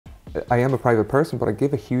I am a private person, but I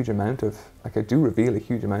give a huge amount of, like, I do reveal a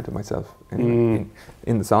huge amount of myself in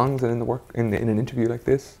the songs and in the work, in an interview like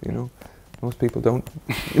this, you know. Most people don't,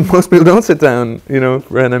 most people don't sit down, you know,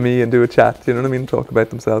 for NME and do a chat, you know what I mean, talk about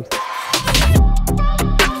themselves.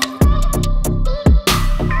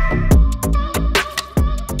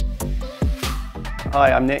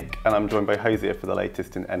 Hi, I'm Nick, and I'm joined by Hozier for the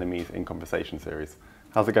latest in NME's In Conversation series.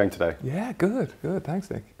 How's it going today? Yeah, good.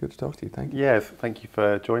 Thanks, Nick. Good to talk to you. Thank you. Yes, thank you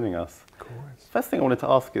for joining us. Of course. First thing I wanted to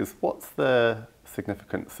ask is, what's the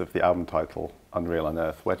significance of the album title, Unreal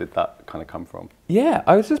Unearth? Where did that kind of come from? Yeah,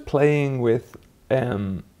 I was just playing with,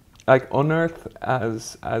 like, Unearth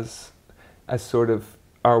as sort of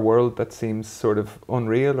our world that seems sort of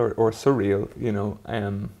unreal or surreal, you know,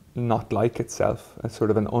 not like itself, as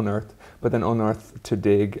sort of an unearth, but then unearth to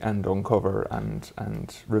dig and uncover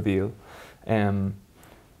and reveal.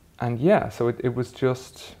 And yeah, so it was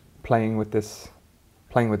just playing with that,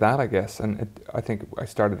 I guess. And I think I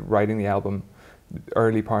started writing the album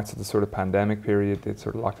early parts of the sort of pandemic period, the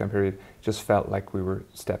sort of lockdown period. It just felt like we were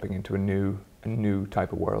stepping into a new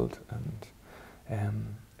type of world, and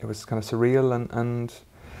it was kind of surreal, and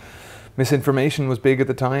misinformation was big at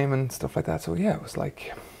the time and stuff like that. So yeah,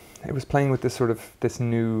 it was playing with this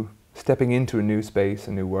new, stepping into a new space,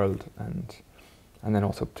 a new world, and then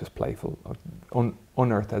also just playful,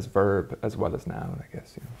 unearth as verb as well as noun, I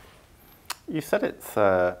guess. You know. You said it's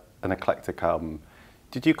an eclectic album.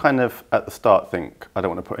 Did you kind of, at the start, think, I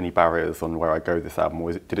don't want to put any barriers on where I go with this album,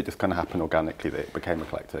 or did it just kind of happen organically that it became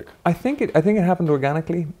eclectic? I think it happened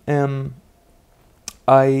organically.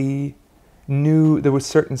 I knew there were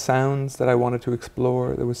certain sounds that I wanted to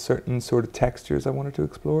explore. There was certain sort of textures I wanted to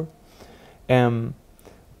explore.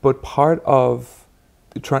 But part of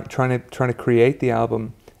trying to create the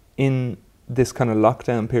album in this kind of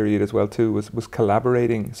lockdown period as well too was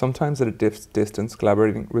collaborating, sometimes at a distance,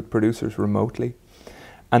 collaborating with producers remotely,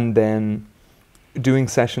 and then doing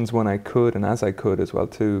sessions when I could and as I could as well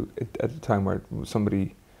too, at a time where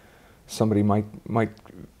somebody might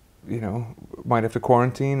you know, might have to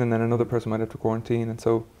quarantine, and then another person might have to quarantine, and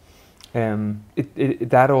so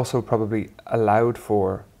that also probably allowed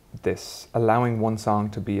for this, allowing one song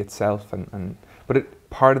to be itself, but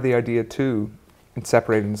part of the idea too, in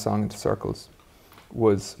separating the song into circles,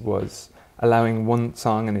 was allowing one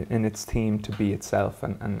song in its theme to be itself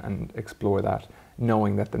and explore that,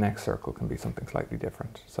 knowing that the next circle can be something slightly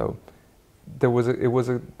different. So it was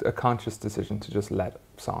a conscious decision to just let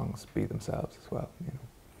songs be themselves as well, you know.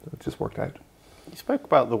 So it just worked out. You spoke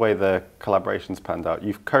about the way the collaborations panned out.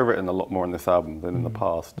 You've co-written a lot more on this album than in the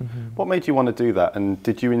past. Mm-hmm. What made you want to do that, and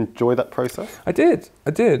did you enjoy that process? I did.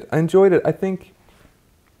 I enjoyed it. I think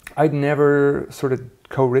I'd never sort of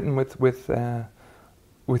co-written with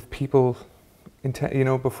people, you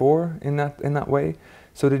know, before in that way.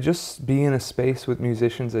 So to just be in a space with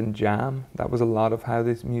musicians and jam, that was a lot of how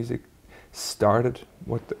this music started.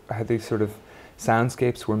 How these sort of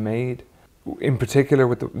soundscapes were made. In particular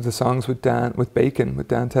with the songs with Bekon, with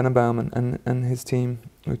Dan Tannenbaum and his team,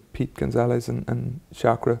 with Pete Gonzalez and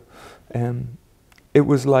Chakra. It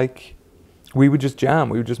was like we would just jam,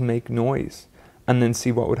 we would just make noise and then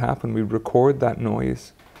see what would happen. We'd record that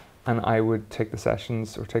noise, and I would take the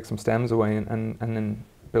sessions or take some stems away and then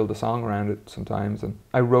build a song around it sometimes. And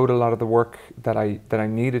I wrote a lot of the work that I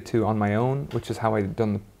needed to on my own, which is how I'd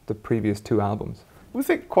done the previous two albums. Was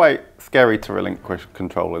it quite scary to relinquish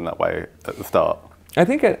control in that way at the start? I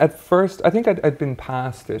think at first, I'd been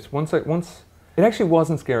past it. Once it actually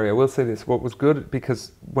wasn't scary, I will say this. What was good,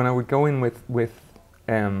 because when I would go in with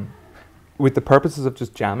the purposes of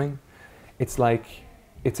just jamming, it's like,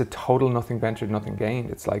 it's a total nothing ventured, nothing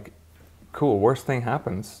gained. It's like, cool, worst thing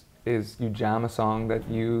happens is you jam a song that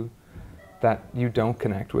you don't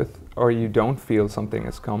connect with, or you don't feel something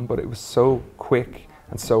has come, but it was so quick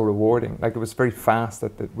and so rewarding. Like, it was very fast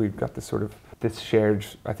that we've got this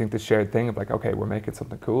shared thing of like, okay, we're making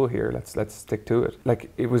something cool here, let's stick to it.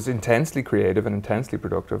 Like, it was intensely creative and intensely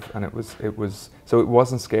productive, and it was so it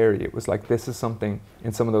wasn't scary. It was like, this is something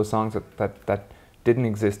in some of those songs that didn't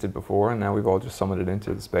existed before, and now we've all just summoned it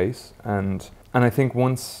into the space. And I think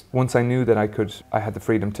once I knew that I had the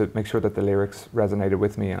freedom to make sure that the lyrics resonated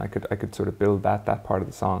with me, and I could sort of build that part of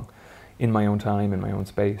the song in my own time, in my own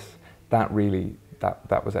space, that really,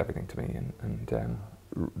 that was everything to me, and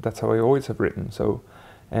that's how I always have written. So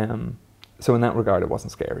in that regard, it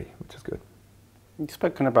wasn't scary, which is good. You've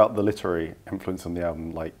spoken about the literary influence on the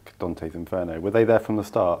album, like Dante's Inferno. Were they there from the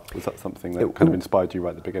start? Was that something that kind of inspired you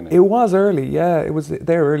right at the beginning? It was early, yeah. It was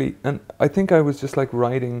there early, and I think I was just like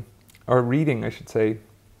reading, I should say,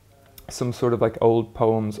 some sort of like old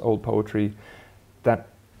poems, old poetry that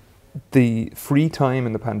the free time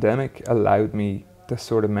in the pandemic allowed me the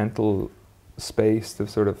sort of mental space, the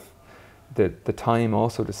sort of the time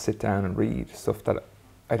also to sit down and read stuff that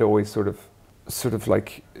I'd always sort of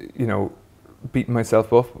like, you know, beating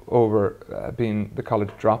myself up over being the college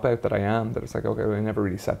dropout that I am, that it's like, okay, well, I never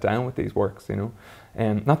really sat down with these works, you know.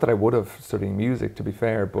 Not that I would have studying music, to be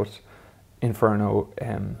fair, but Inferno,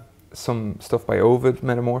 some stuff by Ovid,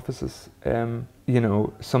 Metamorphosis, you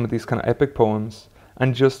know, some of these kind of epic poems,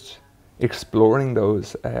 and just exploring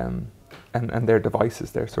those and their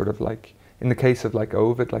devices. They're sort of like, in the case of like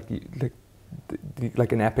Ovid, like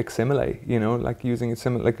an epic simile, you know, like using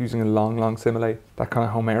a long simile, that kind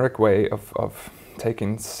of Homeric way of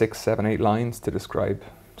taking 6, 7, 8 lines to describe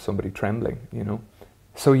somebody trembling, you know.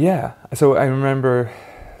 So yeah, so I remember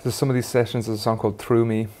there's some of these sessions. There's a song called Through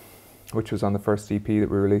Me, which was on the first EP that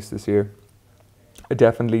we released this year.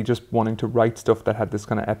 Definitely just wanting to write stuff that had this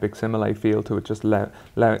kind of epic simile feel to it, just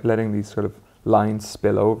letting these sort of lines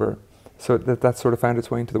spill over. So that sort of found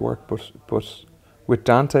its way into the work, but with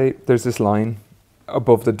Dante, there's this line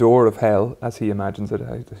above the door of hell, as he imagines it,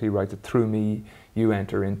 as he writes it, through me you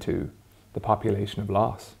enter into the population of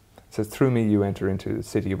loss. It says, through me you enter into the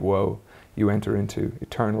city of woe, you enter into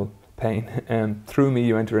eternal pain, and through me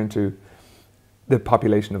you enter into the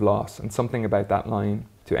population of loss. And something about that line,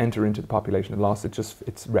 to enter into the population of loss, it's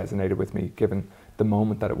resonated with me, given the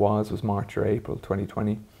moment that it was March or April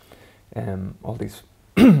 2020. All these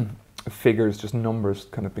figures, just numbers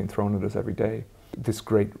kind of being thrown at us every day. This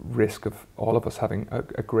great risk of all of us having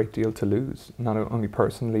a great deal to lose, not only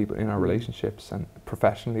personally, but in our relationships and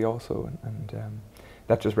professionally also. And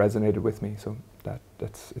that just resonated with me. So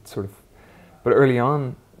it's sort of, but early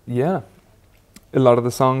on, yeah, a lot of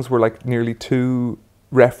the songs were like nearly too,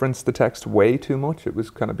 referenced the text way too much. It was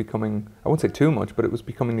kind of becoming, I won't say too much, but it was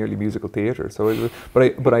becoming nearly musical theatre. So it was,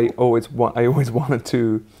 but I always wanted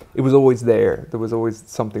to, it was always there. There was always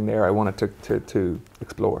something there I wanted to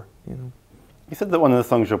explore, you know. You said that one of the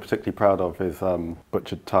songs you're particularly proud of is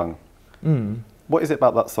Butchered Tongue. What is it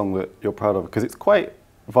about that song that you're proud of? Because it's quite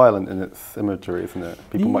violent in its imagery, isn't it?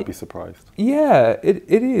 People might be surprised. Yeah, it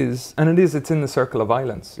is. And it's in the circle of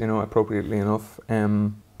violence, you know, appropriately enough.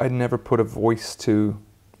 I'd never put a voice to,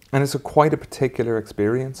 and it's quite a particular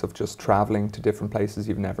experience of just travelling to different places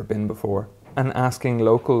you've never been before and asking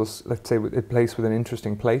locals, let's say a place with an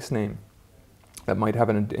interesting place name that might have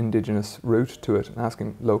an indigenous root to it, and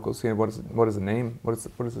asking locals, you know, what is the name? What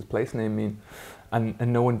does this place name mean? And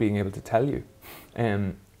no one being able to tell you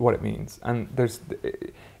what it means. And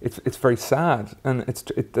it's very sad, and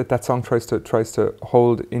that song tries to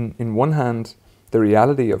hold in one hand the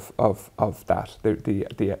reality of that,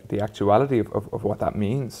 the actuality of what that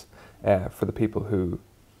means for the people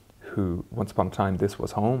who once upon a time this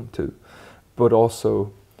was home to, but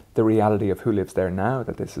also the reality of who lives there now,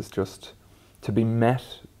 that this is just to be met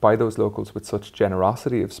by those locals with such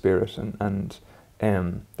generosity of spirit, and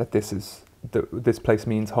that this place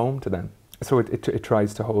means home to them. So it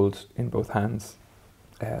tries to hold in both hands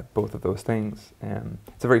both of those things.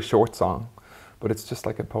 It's a very short song, but it's just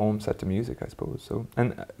like a poem set to music, I suppose. So,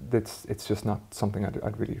 and it's just not something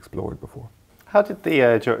I'd really explored before. How did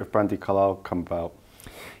the duet with Brandy Carlisle come about?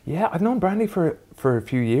 Yeah, I've known Brandy for a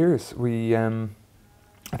few years.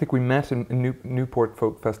 I think we met in Newport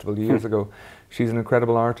Folk Festival years ago. She's an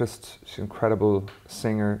incredible artist. She's an incredible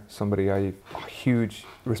singer. Somebody I have huge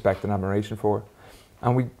respect and admiration for,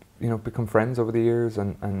 and we, you know, become friends over the years.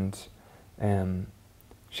 And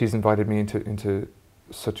she's invited me into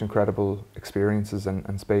such incredible experiences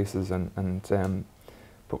and spaces.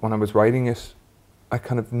 But when I was writing it, I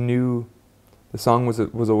kind of knew the song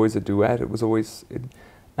was always a duet. It was always,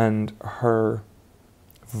 and her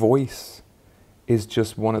voice is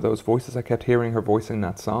just one of those voices. I kept hearing her voice in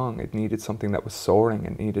that song. It needed something that was soaring.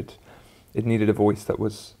 It needed a voice that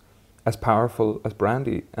was as powerful as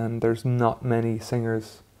Brandy. And there's not many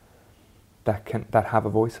singers that have a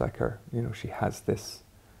voice like her. You know, she has this.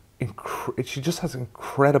 She just has an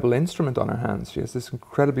incredible instrument on her hands. She has this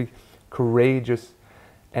incredibly courageous.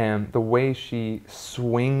 The way she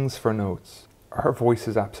swings for notes. Her voice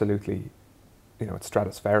is absolutely, you know, it's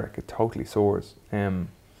stratospheric. It totally soars.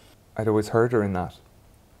 I'd always heard her in that,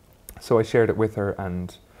 so I shared it with her,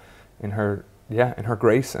 and in her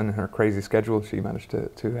grace and in her crazy schedule, she managed to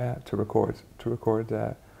record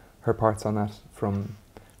her parts on that from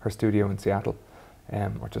her studio in Seattle,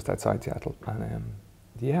 or just outside Seattle, and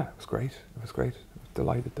yeah, it was great. I was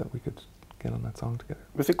delighted that we could get on that song together.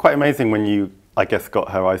 Was it quite amazing when you, I guess,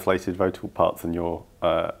 got her isolated vocal parts in your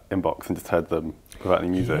inbox and just heard them without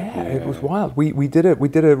any music? Yeah, it was wild. We did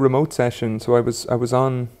a remote session, so I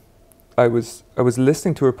was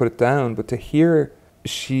listening to her put it down, but to hear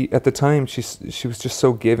she at the time she was just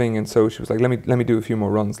so giving, and so she was like, let me do a few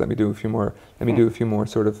more runs, let me do a few more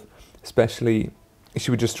sort of, especially she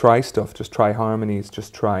would just try stuff, just try harmonies,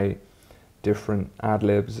 just try different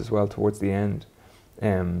ad-libs as well towards the end,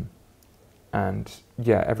 and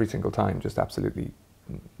yeah, every single time just absolutely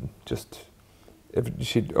just, if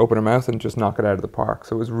she'd open her mouth and just knock it out of the park.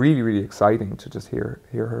 So it was really, really exciting to just hear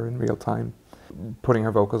her in real time. Putting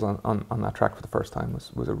her vocals on that track for the first time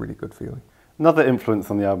was a really good feeling. Another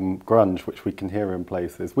influence on the album, grunge, which we can hear in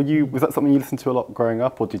places. Was that something you listened to a lot growing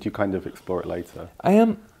up, or did you kind of explore it later?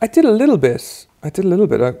 I did a little bit. I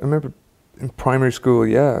remember in primary school,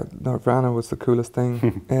 yeah, Nirvana was the coolest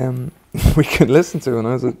thing we could listen to, and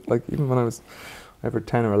I was like, even when I was ever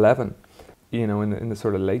 10 or 11, you know, in the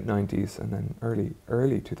sort of late 90s and then early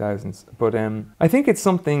 2000s. But I think it's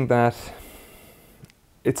something that,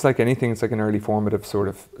 it's like anything, it's like an early formative sort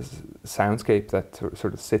of soundscape that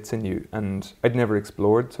sort of sits in you, and I'd never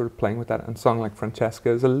explored sort of playing with that. And a song like Francesca,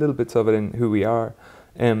 there's a little bits of it in Who We Are.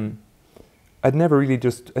 I'd never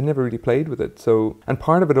really played with it. So, and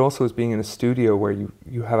part of it also is being in a studio where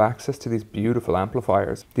you have access to these beautiful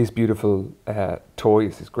amplifiers, these beautiful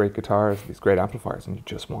toys, these great guitars, these great amplifiers, and you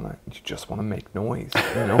just wanna make noise,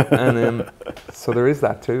 you know. And so there is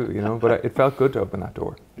that too, you know. But it felt good to open that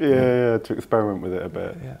door. Yeah, to experiment with it a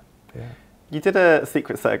bit. Yeah. You did a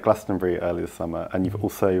secret set at Glastonbury earlier this summer, and you've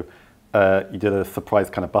also you did a surprise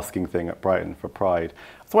kind of busking thing at Brighton for Pride.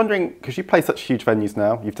 I was wondering, because you play such huge venues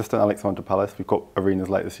now, you've just done Alexandra Palace, we've got arenas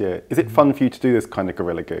late this year. Is it fun for you to do this kind of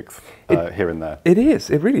guerrilla gigs here and there? It is,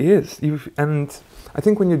 it really is. And I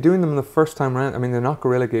think when you're doing them the first time around, I mean, they're not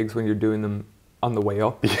guerrilla gigs when you're doing them on the way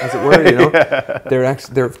up, as it were, you know.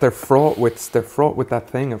 They're fraught with that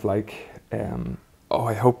thing of like, oh,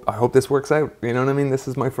 I hope this works out. You know what I mean? This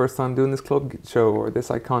is my first time doing this club show or this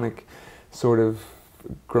iconic sort of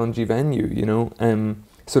grungy venue, you know.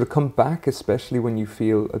 So to come back, especially when you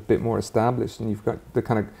feel a bit more established and you've got the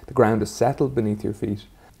ground is settled beneath your feet,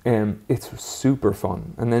 it's super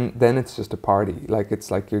fun. And then it's just a party. Like it's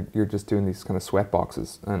like you're just doing these kind of sweat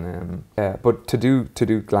boxes. And but to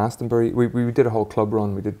do Glastonbury, we did a whole club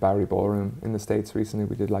run. We did Bowery Ballroom in the States recently.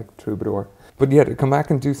 We did like Troubadour. But yeah, to come back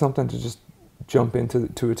and do something, to just jump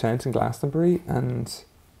into a tent in Glastonbury, and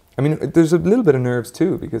I mean, there's a little bit of nerves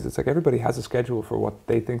too, because it's like everybody has a schedule for what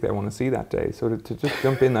they think they want to see that day. So to just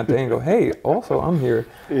jump in that day and go, hey, also I'm here,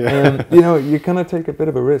 you know, you kind of take a bit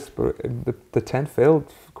of a risk. But the tent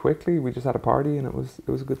filled quickly. We just had a party, and it was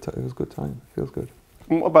a good time. It was a good time. It feels good.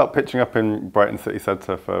 What about pitching up in Brighton City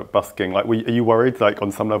Centre for busking? Like, are you worried, like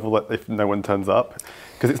on some level, that if no one turns up?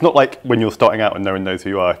 Because it's not like when you're starting out and no one knows who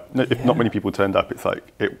you are. If not many people turned up, it's like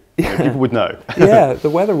people would know. Yeah, the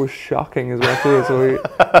weather was shocking as well too.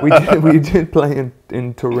 So we did play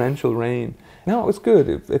in torrential rain. No, it was good.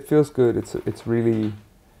 It feels good. It's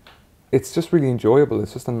just really enjoyable.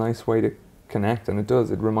 It's just a nice way to connect, and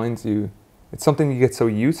it reminds you. It's something you get so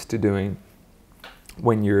used to doing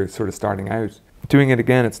when you're sort of starting out. Doing it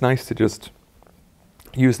again, it's nice to just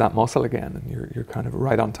use that muscle again, and you're kind of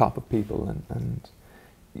right on top of people, and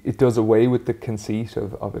it does away with the conceit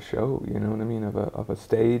of a show, you know what I mean, of a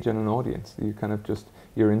stage and an audience. You kind of just,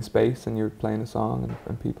 you're in space and you're playing a song,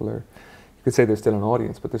 and people are, you could say there's still an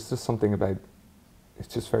audience, but there's just something about,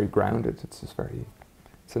 it's just very grounded. It's just very,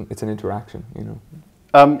 it's an interaction, you know.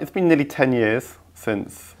 It's been nearly 10 years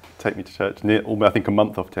since Take Me to Church, I think a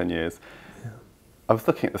month off 10 years. I was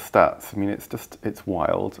looking at the stats. I mean, it's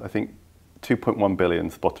wild. I think 2.1 billion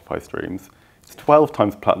Spotify streams. It's 12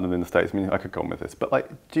 times platinum in the States. I mean, I could go on with this, but like,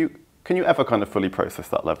 can you ever kind of fully process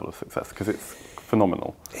that level of success? Because it's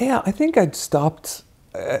phenomenal. Yeah, I think I'd stopped,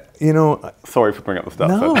 you know. Sorry for bringing up the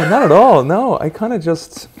stats. No, not at all. No, I kind of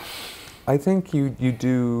just, I think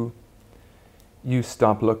you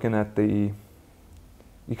stop looking at you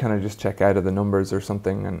kind of just check out of the numbers or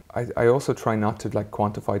something. And I also try not to like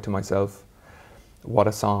quantify to myself what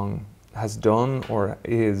a song has done or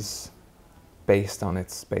is based on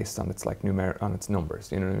its like on its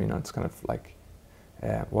numbers, you know what I mean? It's kind of like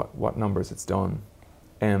what numbers it's done.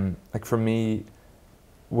 Like for me,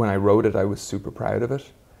 when I wrote it, I was super proud of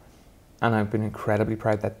it, and I've been incredibly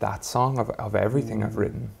proud that song of everything I've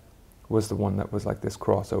written was the one that was like this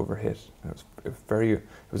crossover hit. It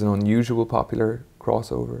was an unusual popular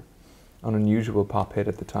crossover, an unusual pop hit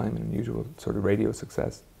at the time, an unusual sort of radio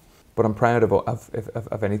success. But I'm proud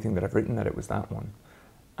of anything that I've written, that it was that one,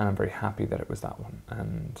 and I'm very happy that it was that one.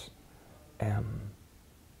 And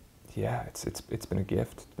yeah, it's been a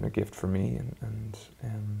gift. It's been a gift for me, and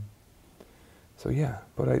so yeah.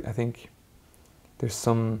 But I think there's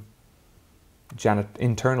some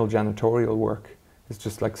internal janitorial work. It's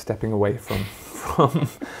just like stepping away from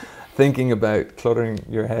thinking about cluttering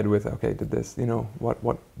your head with, okay, did this, you know,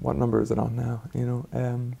 what number is it on now, you know?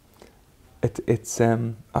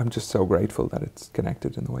 I'm just so grateful that it's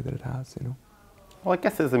connected in the way that it has, you know. Well, I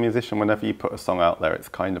guess as a musician, whenever you put a song out there, it's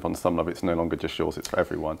kind of on some level, it's no longer just yours, it's for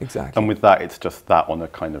everyone. Exactly. And with that, it's just that on a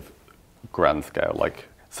kind of grand scale. Like,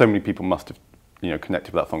 so many people must have, you know,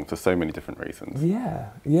 connected with that song for so many different reasons.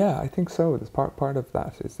 Yeah, I think so. There's part of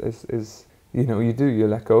that is you know, you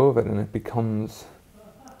let go of it and it becomes,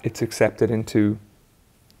 it's accepted into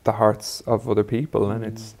the hearts of other people, and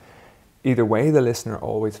it's, either way, the listener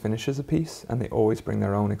always finishes a piece and they always bring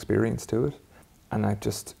their own experience to it. And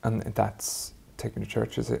that's Take Me to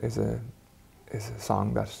Church is a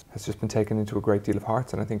song that has just been taken into a great deal of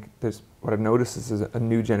hearts. And I think what I've noticed is a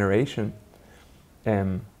new generation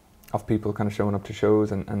of people kind of showing up to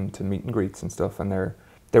shows and to meet and greets and stuff, and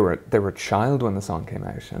they were a child when the song came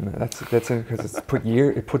out, and that's because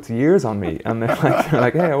it puts years on me, and they're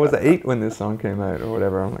like, hey, I was 8 when this song came out or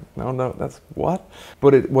whatever. I'm like, no, that's what.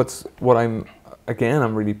 But what I'm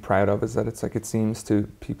really proud of is that it's like, it seems to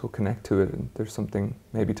people connect to it, and there's something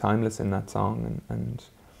maybe timeless in that song, and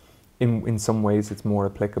in some ways it's more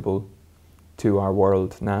applicable to our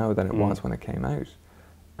world now than it was when it came out,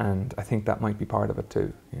 and I think that might be part of it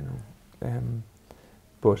too, you know.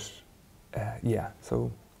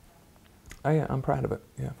 So I'm proud of it,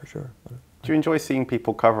 yeah, for sure. Do you enjoy seeing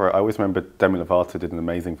people cover it? I always remember Demi Lovato did an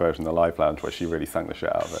amazing version of the Live Lounge where she really sang the shit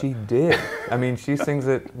out of it. She did. I mean, she sings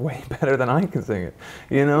it way better than I can sing it,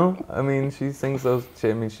 you know? I mean, she sings those,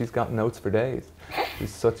 she's got notes for days.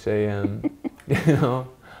 She's such a, you know,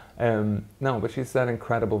 no, but she's that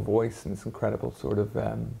incredible voice and this incredible sort of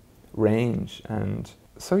range, and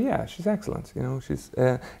so yeah, she's excellent. You know, she's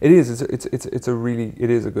it is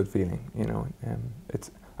a good feeling. You know,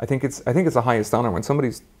 I think it's the highest honor when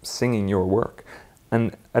somebody's singing your work,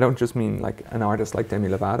 and I don't just mean like an artist like Demi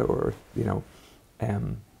Lovato or, you know,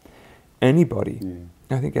 anybody.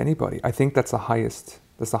 Yeah. I think anybody. I think that's the highest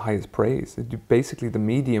praise. Basically, the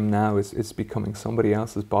medium now is becoming somebody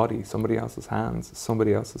else's body, somebody else's hands,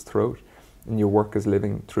 somebody else's throat, and your work is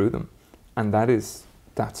living through them, and that is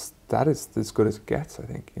as good as it gets, I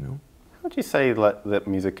think, you know. How would you say like the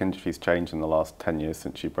music industry's changed in the last 10 years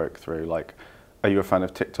since you broke through? Like, are you a fan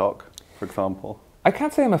of TikTok, for example? I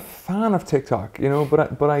can't say I'm a fan of TikTok, you know,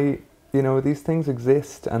 but I you know, these things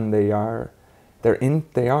exist, and they are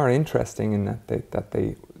interesting in that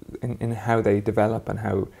they in how they develop and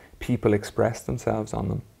how people express themselves on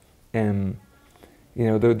them. You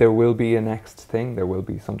know, there will be a next thing, there will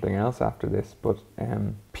be something else after this, but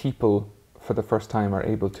people for the first time are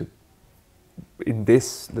able to,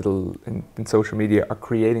 in social media, are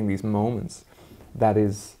creating these moments that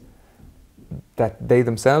they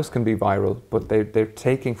themselves can be viral, but they're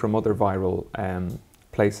taking from other viral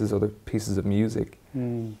places, other pieces of music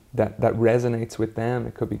that resonates with them.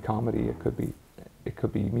 It could be comedy, it could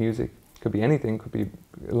be music, it could be anything, it could be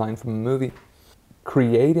a line from a movie.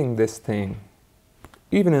 Creating this thing,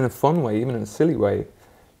 even in a fun way, even in a silly way,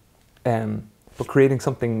 but creating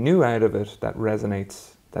something new out of it that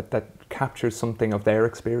resonates, that captures something of their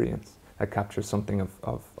experience, that captures something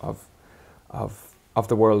of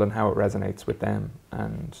the world and how it resonates with them,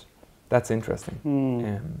 and that's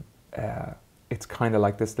interesting. It's kind of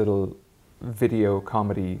like this little video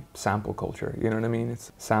comedy sample culture, you know what I mean?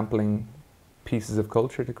 It's sampling pieces of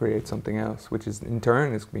culture to create something else, which is in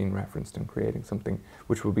turn is being referenced in creating something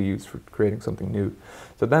which will be used for creating something new.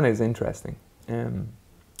 So that is interesting.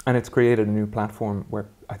 And it's created a new platform where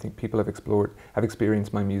I think people have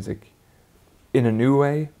experienced my music in a new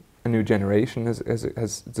way. A new generation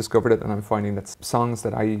has discovered it, and I'm finding that songs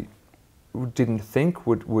that I didn't think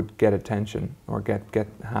would get attention or get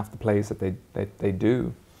half the plays that they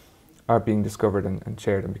do are being discovered and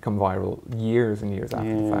shared and become viral years and years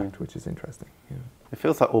after the fact, which is interesting. Yeah. It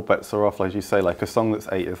feels like all bets are off, like you say, like a song that's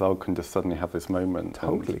 8 years old can just suddenly have this moment.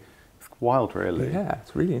 Totally. It's wild, really. Yeah,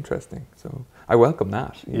 it's really interesting. So I welcome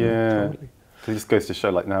that. You know, totally. It just goes to show,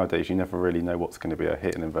 like nowadays, you never really know what's going to be a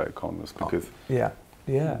hit in inverted commas because...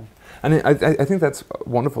 Yeah. And I think that's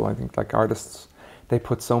wonderful. I think like artists, they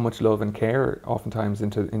put so much love and care oftentimes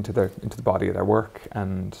into the body of their work,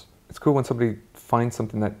 and it's cool when somebody finds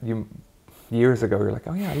something that years ago you're like,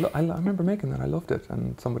 oh yeah, I remember making that, I loved it,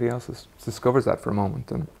 and somebody else discovers that for a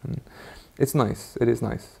moment, and it's nice. It is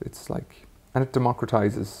nice. It's like, and it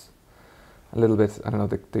democratizes a little bit, I don't know,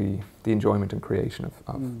 the enjoyment and creation of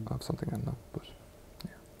something, I don't know, but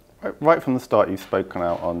yeah. Right from the start, you've spoken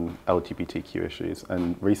out on LGBTQ issues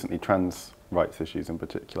and recently trans rights issues in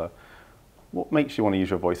particular. What makes you want to use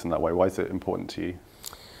your voice in that way? Why is it important to you?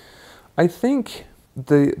 I think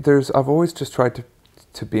I've always just tried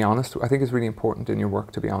to be honest. I think it's really important in your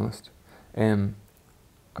work to be honest.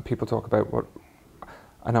 People talk about what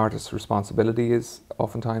an artist's responsibility is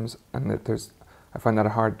oftentimes, and that I find that a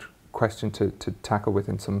hard question to tackle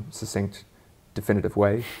within some succinct, definitive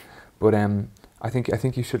way. But I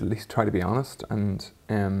think you should at least try to be honest, and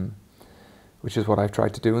which is what I've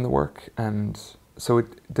tried to do in the work. And so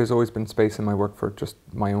there's always been space in my work for just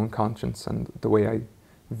my own conscience and the way I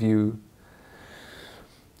view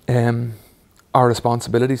our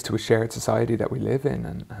responsibilities to a shared society that we live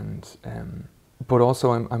in, and but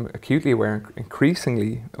also I'm acutely aware,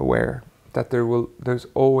 increasingly aware, that there's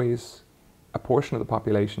always a portion of the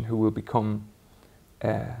population who will become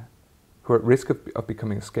who are at risk of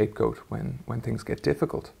becoming a scapegoat when things get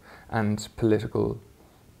difficult, and political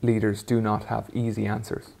leaders do not have easy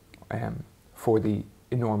answers for the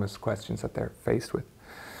enormous questions that they're faced with,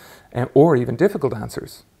 or even difficult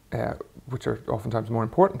answers, which are oftentimes more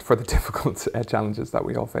important for the difficult challenges that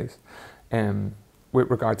we all face, with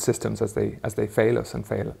regard to systems as they fail us and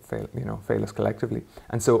fail us collectively.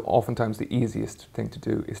 And so oftentimes the easiest thing to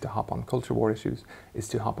do is to hop on culture war issues, is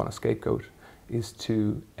to hop on a scapegoat, is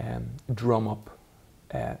to drum up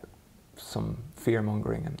some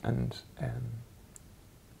fear-mongering, and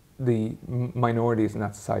the minorities in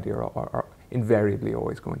that society are invariably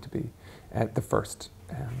always going to be the first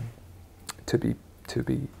to be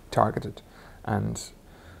targeted. And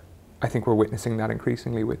I think we're witnessing that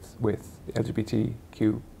increasingly with the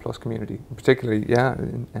LGBTQ plus community, particularly,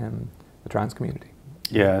 in the trans community.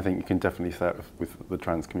 Yeah, I think you can definitely say that with the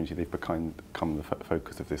trans community, they've become the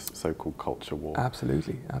focus of this so-called culture war.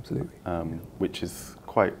 Absolutely, absolutely. Which is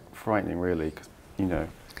quite frightening, really, because they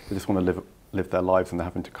just want to live their lives and they're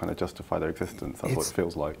having to kind of justify their existence. That's what it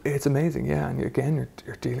feels like. It's amazing, yeah. And again,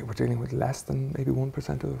 we're dealing with less than maybe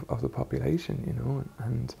 1% of the population,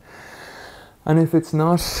 and if it's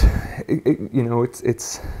not,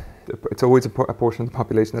 it's always a portion of the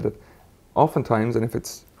population that oftentimes, and if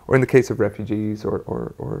it's, or in the case of refugees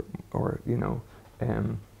or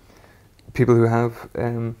people who have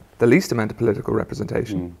the least amount of political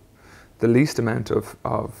representation, the least amount of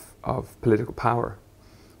political power,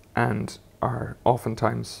 and are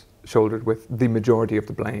oftentimes shouldered with the majority of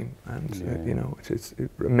the blame, and which is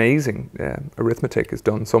amazing. Arithmetic is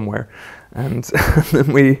done somewhere, and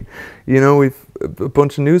then we've a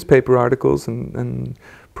bunch of newspaper articles and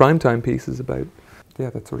primetime pieces about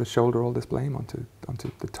that sort of shoulder all this blame onto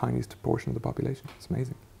the tiniest portion of the population. It's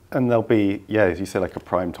amazing. And there'll be, as you say, like a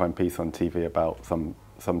primetime piece on TV about some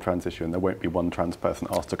trans issue, and there won't be one trans person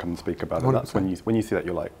asked to come and speak about 100%. It. That's when you see that,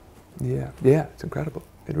 you're like, yeah, it's incredible.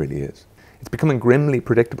 It really is. It's becoming grimly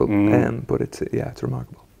predictable, but it's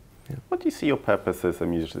remarkable. Yeah. What do you see your purpose as a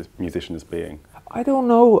musician as being? I don't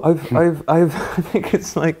know. I think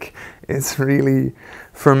it's really,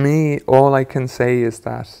 for me, all I can say is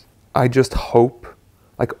that I just hope,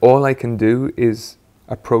 all I can do is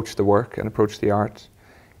approach the work and approach the art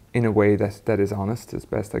in a way that is honest as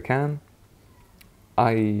best I can.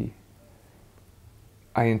 I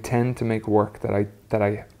intend to make work that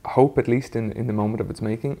I hope, at least in the moment of its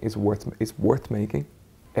making, is worth making,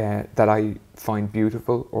 that I find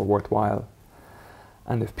beautiful or worthwhile.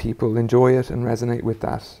 And if people enjoy it and resonate with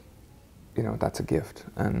that, that's a gift.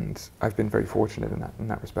 And I've been very fortunate in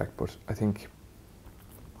that respect. But I think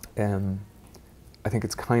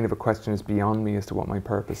it's kind of a question that's beyond me as to what my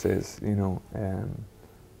purpose is,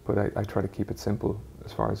 but I try to keep it simple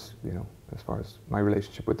as far as my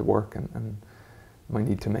relationship with the work and my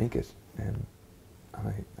need to make it, and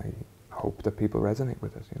I hope that people resonate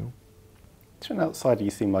with it. To an outsider, you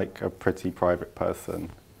seem like a pretty private person.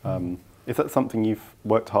 Is that something you've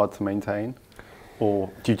worked hard to maintain, or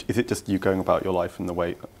is it just you going about your life in the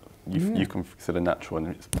way you can consider natural, and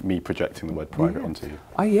it's me projecting the word private onto you?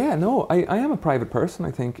 I am a private person,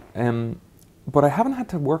 I think, but I haven't had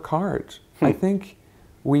to work hard. I think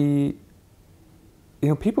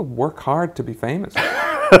people work hard to be famous.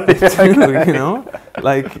 They do,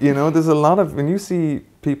 there's a lot of, when you see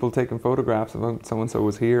people taking photographs of so-and-so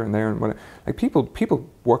was here and there and whatever, people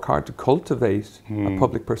work hard to cultivate a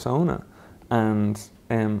public persona, and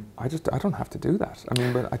I don't have to do that.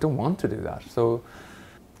 But I don't want to do that. So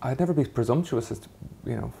I'd never be presumptuous as to,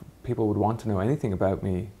 people would want to know anything about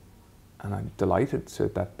me, and I'm delighted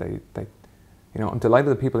that I'm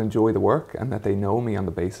delighted that people enjoy the work and that they know me on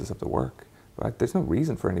the basis of the work. But there's no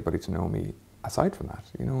reason for anybody to know me aside from that,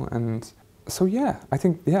 and so I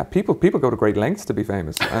think people go to great lengths to be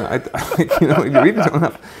famous, and you really don't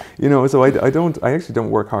have, so I actually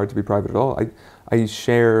don't work hard to be private at all. I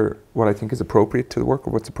share what I think is appropriate to the work,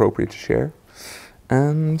 or what's appropriate to share,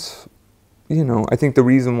 and you know, I think the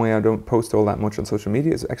reason why I don't post all that much on social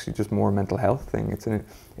media is actually just more a mental health thing. It's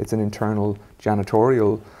an internal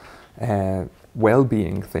janitorial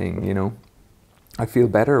well-being thing, you know. I feel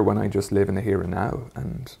better when I just live in the here and now,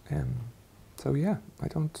 and so yeah, I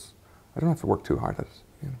don't have to work too hard at it.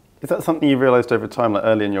 You know. Is that something you realised over time, like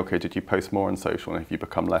early in your career, did you post more on social, and have you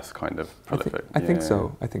become less kind of prolific? I think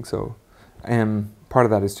so. I think so. Part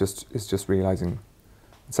of that is just realising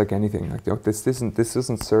it's like anything. Like, you know, this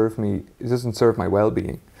doesn't serve me. It doesn't serve my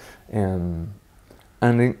well-being. And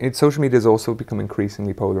social media has also become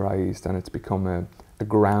increasingly polarised, and it's become a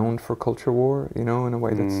ground for culture war. You know, in a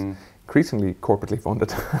way that's increasingly corporately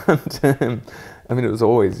funded. And, I mean, it was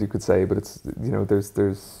always, you could say, but it's, you know, there's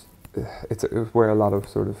it's where a lot of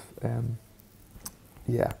sort of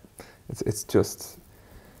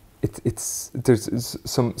there's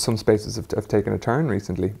some spaces have taken a turn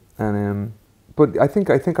recently, and but I think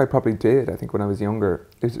I probably did. I think when I was younger,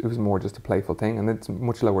 it was more just a playful thing, and it's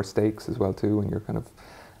much lower stakes as well too. And you're kind of,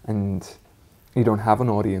 and you don't have an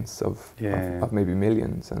audience of maybe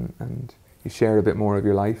millions, and you share a bit more of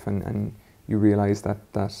your life, and you realise that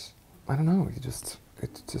I don't know,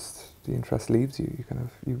 the interest leaves you. You kind of,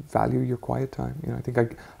 you value your quiet time. You know,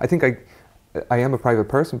 I think I am a private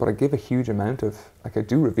person, but I give a huge amount of, like, I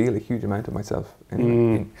do reveal a huge amount of myself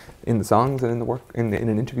in the songs and in the work, in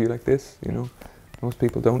an interview like this. You know, most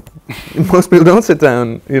people don't sit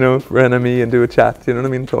down, you know, for NME and do a chat. You know what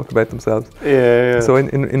I mean? Talk about themselves. Yeah. So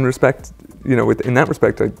in respect, you know, in that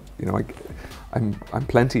respect, I'm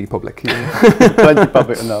plenty public. You know? Plenty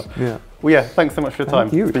public enough. Yeah. Well, yeah. Thanks so much for your time.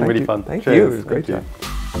 Thank you. It's been really fun. Thank you. It was a great chat.